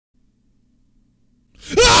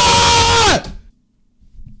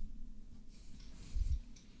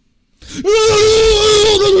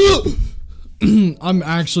I'm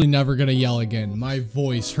actually never gonna yell again. My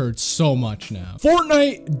voice hurts so much now.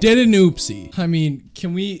 Fortnite did an oopsie. I mean,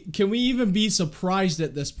 can we even be surprised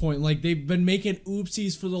at this point? Like, they've been making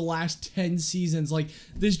oopsies for the last 10 seasons. Like,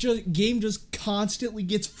 this game just constantly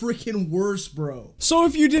gets freaking worse, bro. So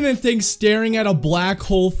if you didn't think staring at a black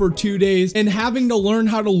hole for 2 days and having to learn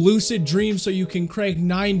how to lucid dream so you can crank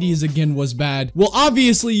 90s again was bad, well,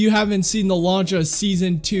 obviously you haven't seen the launch of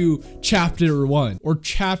Season 2, Chapter 1, or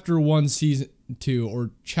Chapter 1, Season 2,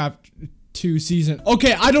 or Chapter 2 season.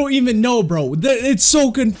 Okay, I don't even know, bro. It's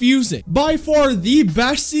so confusing. By far the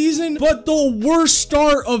best season, but the worst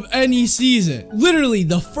start of any season. Literally,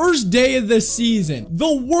 the first day of this season,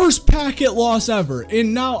 the worst packet loss ever.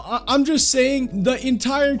 And now, I'm just saying, the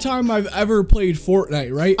entire time I've ever played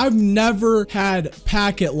Fortnite, right? I've never had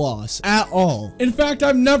packet loss at all. In fact,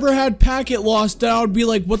 I've never had packet loss that I would be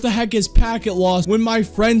like, what the heck is packet loss? When my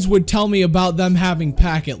friends would tell me about them having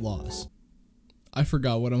packet loss. I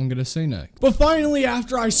forgot what I'm gonna say next. But finally,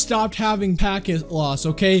 after I stopped having packet loss,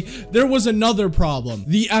 okay, there was another problem,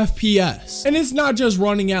 the FPS. And it's not just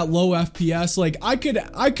running at low FPS. Like, I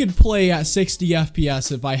could play at 60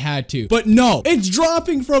 FPS if I had to. But no, it's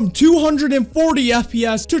dropping from 240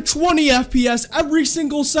 FPS to 20 FPS every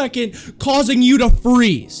single second, causing you to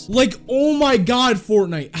freeze. Like, oh my god,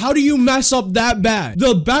 Fortnite, how do you mess up that bad?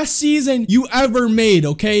 The best season you ever made,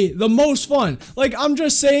 okay? The most fun. Like, I'm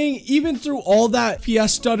just saying, even through all that FPS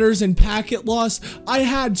stutters and packet loss, I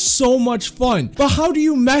had so much fun. But how do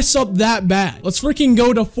you mess up that bad? Let's freaking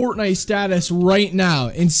go to Fortnite status right now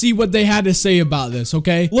and see what they had to say about this,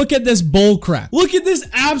 okay? Look at this bullcrap. Look at this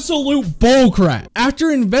absolute bullcrap. After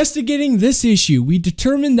investigating this issue, we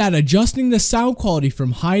determined that adjusting the sound quality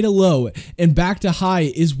from high to low and back to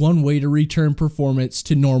high is one way to return performance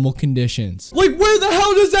to normal conditions. Like, where the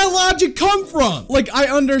hell does that logic come from? Like, I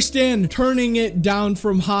understand turning it down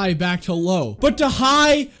from high back to low, but to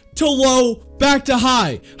high to low back to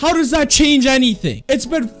high, how does that change anything? It's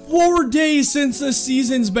been 4 days since the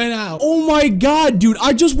season's been out. Oh my god, dude,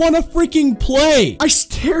 I just want to freaking play. I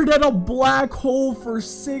stared at a black hole for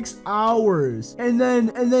 6 hours and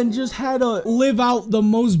then just had to live out the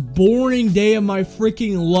most boring day of my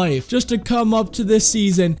freaking life just to come up to this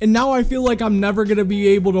season. And now I feel like I'm never gonna be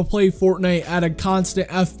able to play Fortnite at a constant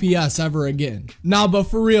FPS ever again. Nah, but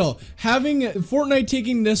for real, having Fortnite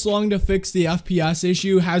taking this long to fix the FPS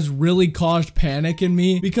issue has really caused panic in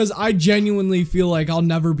me, because I genuinely feel like I'll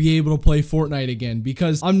never be able to play Fortnite again,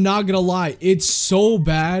 because I'm not gonna lie, it's so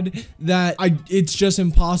bad that it's just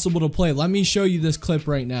impossible to play. Let me show you this clip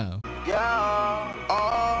right now. Yeah,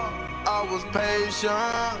 I was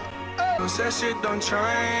patient.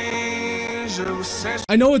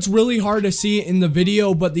 I know it's really hard to see it in the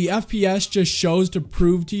video, but the FPS just shows to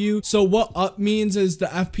prove to you. So what up means is the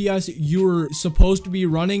FPS you're supposed to be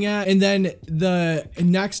running at, and then the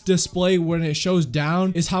next display when it shows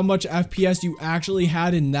down is how much FPS you actually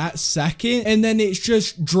had in that second, and then it's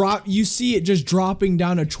just you see it just dropping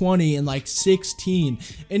down to 20 and like 16,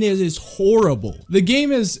 and it is horrible. The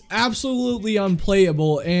game is absolutely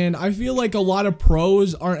unplayable, and I feel like a lot of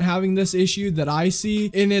pros aren't having this issue that I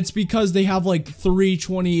see, and it's because they have like 3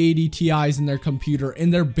 2080 Ti's in their computer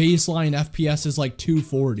and their baseline FPS is like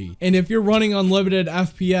 240. And if you're running unlimited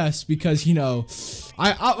FPS, because you know,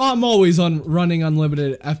 I'm always running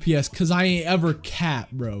unlimited FPS because I ain't ever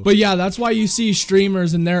capped, bro. But yeah, that's why you see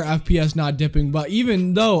streamers and their FPS not dipping. But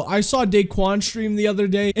even though I saw Daquan stream the other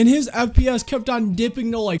day and his FPS kept on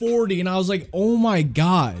dipping to like 40, and I was like, oh my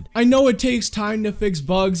god. I know it takes time to fix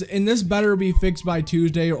bugs, and this better be fixed by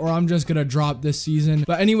Tuesday or I'm just gonna drop this season.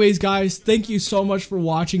 But anyways, guys, thank you so much for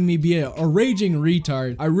watching me be a raging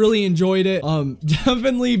retard. I really enjoyed it.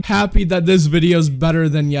 Definitely happy that this video is better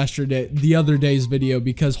than the other day's video,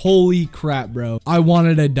 because holy crap, bro, I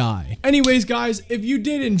wanted to die. Anyways, guys, if you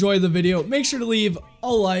did enjoy the video, make sure to leave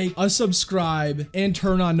a like, a subscribe, and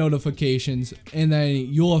turn on notifications, and then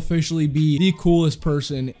you'll officially be the coolest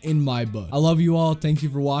person in my book. I love you all. Thank you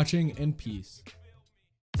for watching, and peace.